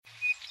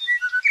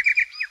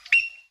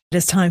It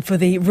is time for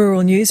the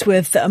Rural News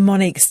with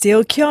Monique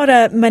Steele. Kia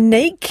ora,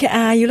 Monique.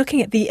 You're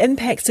looking at the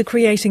impacts of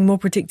creating more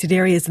protected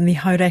areas in the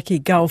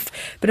Hauraki Gulf,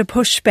 but a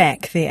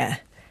pushback there.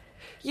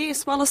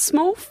 Yes, well, a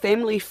small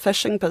family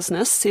fishing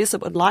business says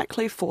it would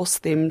likely force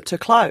them to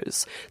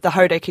close. The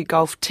Hauraki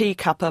Gulf Te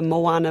Kapa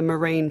Moana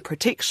Marine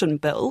Protection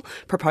Bill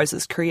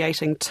proposes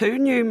creating 2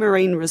 new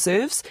marine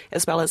reserves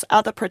as well as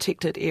other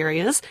protected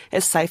areas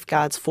as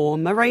safeguards for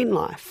marine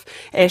life.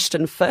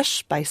 Ashton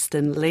Fish, based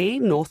in Lee,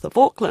 north of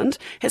Auckland,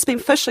 has been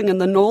fishing in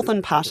the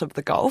northern part of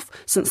the Gulf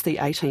since the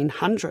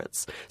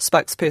 1800s.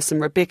 Spokesperson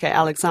Rebecca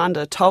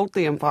Alexander told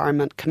the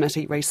Environment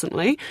Committee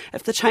recently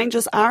if the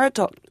changes are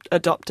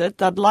adopted,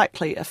 they'd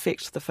likely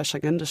affect the fishing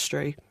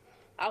industry.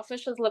 Our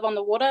fishers live on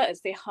the water,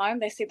 it's their home.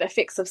 They see the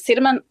effects of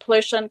sediment,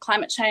 pollution,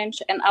 climate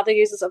change and other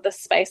users of this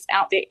space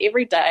out there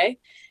every day.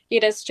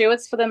 Yet as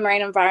stewards for the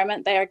marine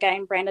environment, they are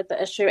again branded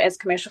the issue as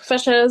commercial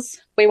fishers.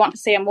 We want to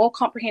see a more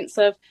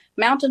comprehensive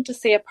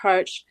mountain-to-sea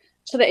approach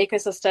to the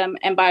ecosystem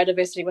and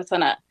biodiversity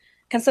within it.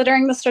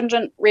 Considering the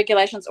stringent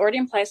regulations already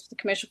in place for the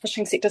commercial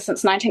fishing sector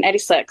since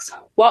 1986,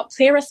 what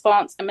clear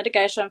response and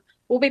mitigation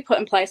will be put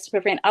in place to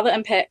prevent other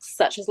impacts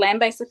such as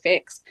land-based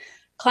effects,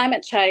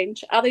 climate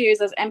change, other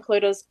users and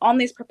polluters on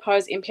these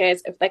proposed MPAs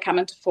if they come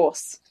into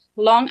force.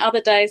 Long are the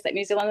days that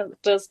New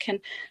Zealanders can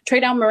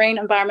treat our marine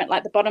environment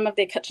like the bottom of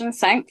their kitchen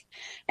sink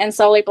and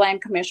solely blame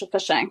commercial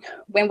fishing,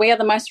 when we are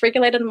the most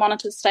regulated and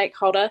monitored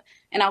stakeholder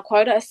and our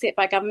quota is set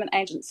by government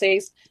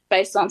agencies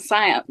based on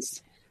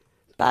science.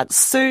 But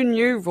Sue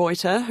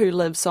New-Reuter, who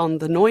lives on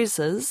the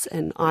Noises,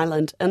 an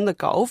island in the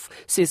Gulf,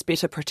 says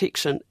better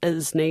protection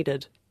is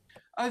needed.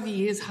 Over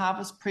years,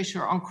 harvest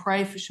pressure on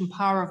crayfish and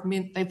para have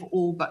meant they've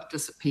all but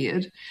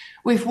disappeared.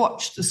 We've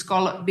watched the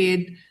scallop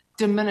bed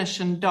diminish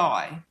and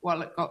die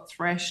while it got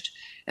thrashed,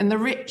 and the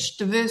rich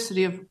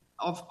diversity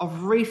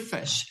of reef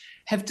fish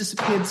have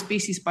disappeared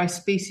species by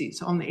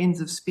species on the ends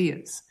of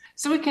spears.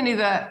 So we can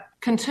either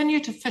continue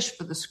to fish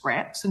for the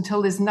scraps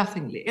until there's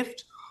nothing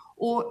left,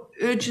 or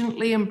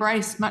urgently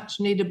embrace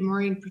much-needed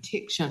marine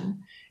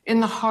protection in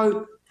the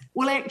hope,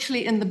 well,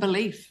 actually in the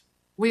belief,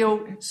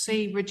 we'll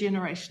see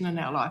regeneration in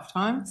our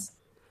lifetimes.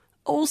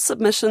 All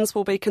submissions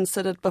will be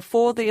considered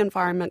before the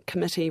Environment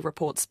Committee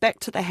reports back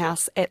to the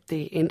House at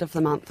the end of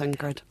the month,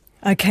 Ingrid.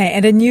 Okay,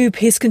 and a new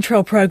pest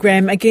control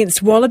program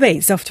against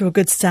wallabies off to a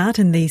good start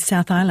in the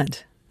South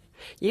Island.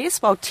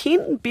 Yes, while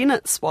 10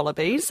 Bennett's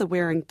wallabies are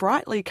wearing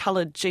brightly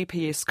coloured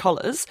GPS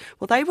collars,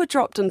 well, they were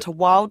dropped into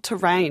wild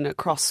terrain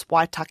across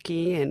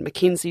Waitaki and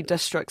Mackenzie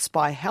districts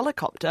by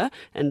helicopter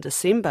in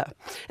December.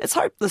 It's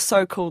hoped the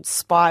so-called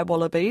spy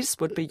wallabies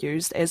would be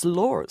used as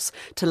lures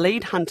to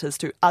lead hunters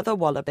to other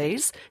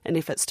wallabies in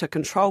efforts to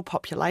control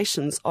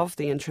populations of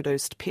the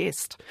introduced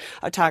pest.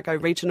 Otago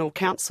Regional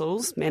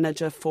Council's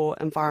Manager for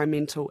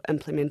Environmental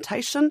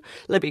Implementation,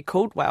 Libby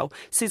Caldwell,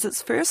 says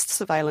its first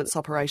surveillance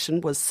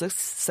operation was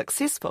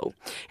successful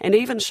and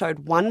even showed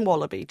one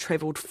wallaby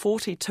travelled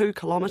 42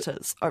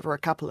 kilometres over a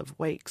couple of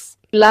weeks.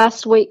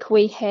 Last week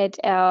we had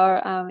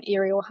our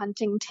aerial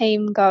hunting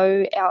team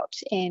go out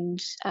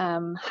and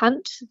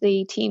hunt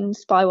the 10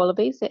 spy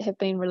wallabies that have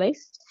been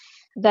released.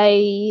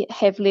 They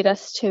have led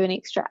us to an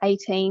extra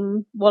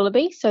 18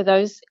 wallaby, so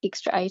those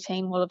extra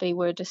 18 wallaby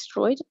were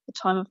destroyed at the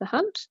time of the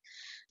hunt.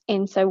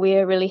 And so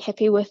we're really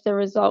happy with the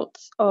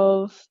results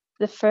of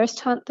the first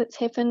hunt that's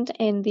happened,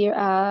 and there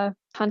are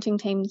hunting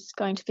teams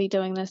going to be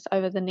doing this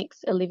over the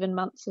next 11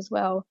 months as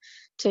well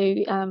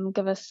to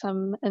give us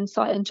some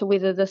insight into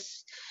whether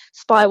this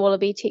spy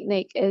wallaby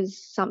technique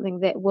is something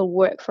that will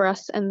work for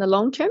us in the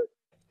long term.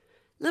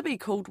 Libby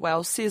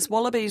Caldwell says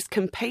wallabies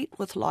compete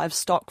with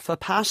livestock for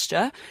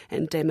pasture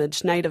and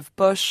damage native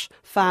bush,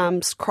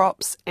 farms,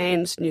 crops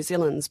and New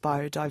Zealand's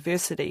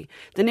biodiversity.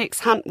 The next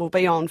hunt will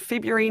be on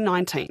February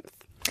 19th.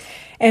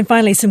 And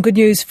finally, some good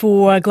news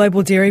for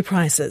global dairy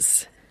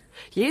prices.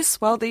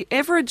 Yes, well, the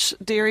average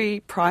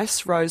dairy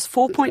price rose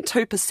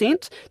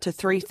 4.2% to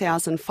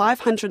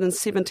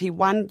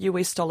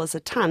 $3,571 a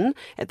tonne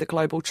at the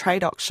global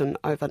trade auction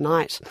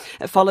overnight.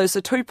 It follows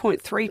a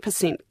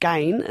 2.3%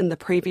 gain in the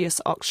previous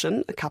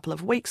auction a couple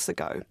of weeks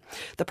ago.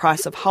 The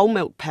price of whole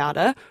milk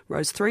powder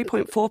rose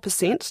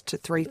 3.4% to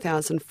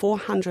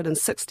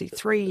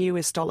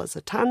 $3,463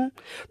 a tonne.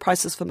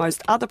 Prices for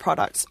most other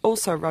products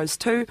also rose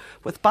too,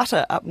 with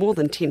butter up more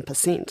than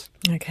 10%.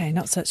 Okay,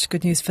 not such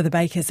good news for the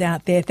bakers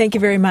out there. Thank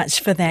you very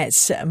much for that,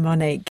 Monique.